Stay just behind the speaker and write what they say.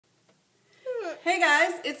Hey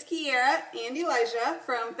guys, it's Kiera and Elijah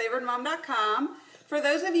from favoredmom.com. For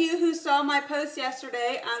those of you who saw my post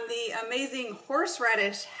yesterday on the amazing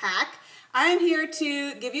horseradish hack, I'm here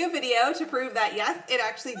to give you a video to prove that yes, it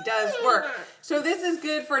actually does work. So this is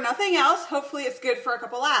good for nothing else. Hopefully it's good for a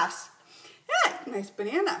couple laughs. Yeah, nice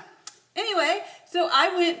banana. Anyway, so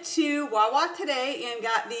I went to Wawa today and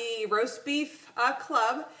got the roast beef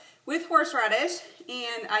club with horseradish,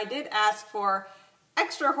 and I did ask for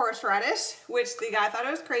extra horseradish, which the guy thought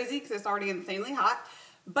I was crazy because it's already insanely hot.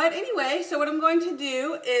 But anyway, so what I'm going to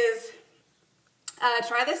do is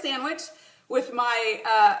try the sandwich with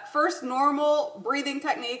my first normal breathing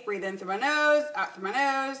technique. Breathe in through my nose, out through my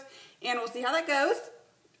nose, and we'll see how that goes.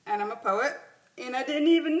 And I'm a poet, and I didn't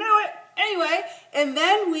even know it. Anyway, and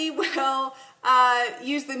then we will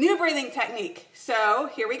use the new breathing technique. So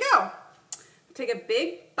here we go. Take a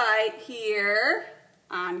big bite here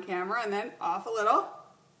on camera and then off a little.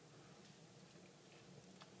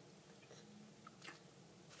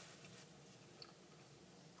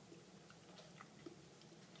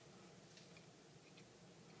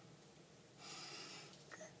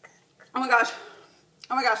 Oh my gosh.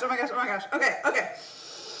 Oh my gosh, oh my gosh, oh my gosh. Okay, okay.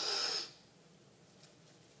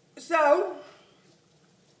 So,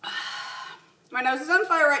 my nose is on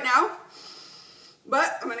fire right now,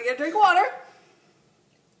 but I'm gonna get a drink of water.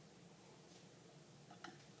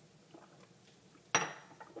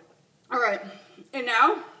 All right, and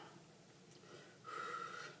now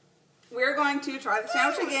we're going to try the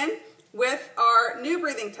sandwich again with our new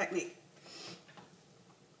breathing technique.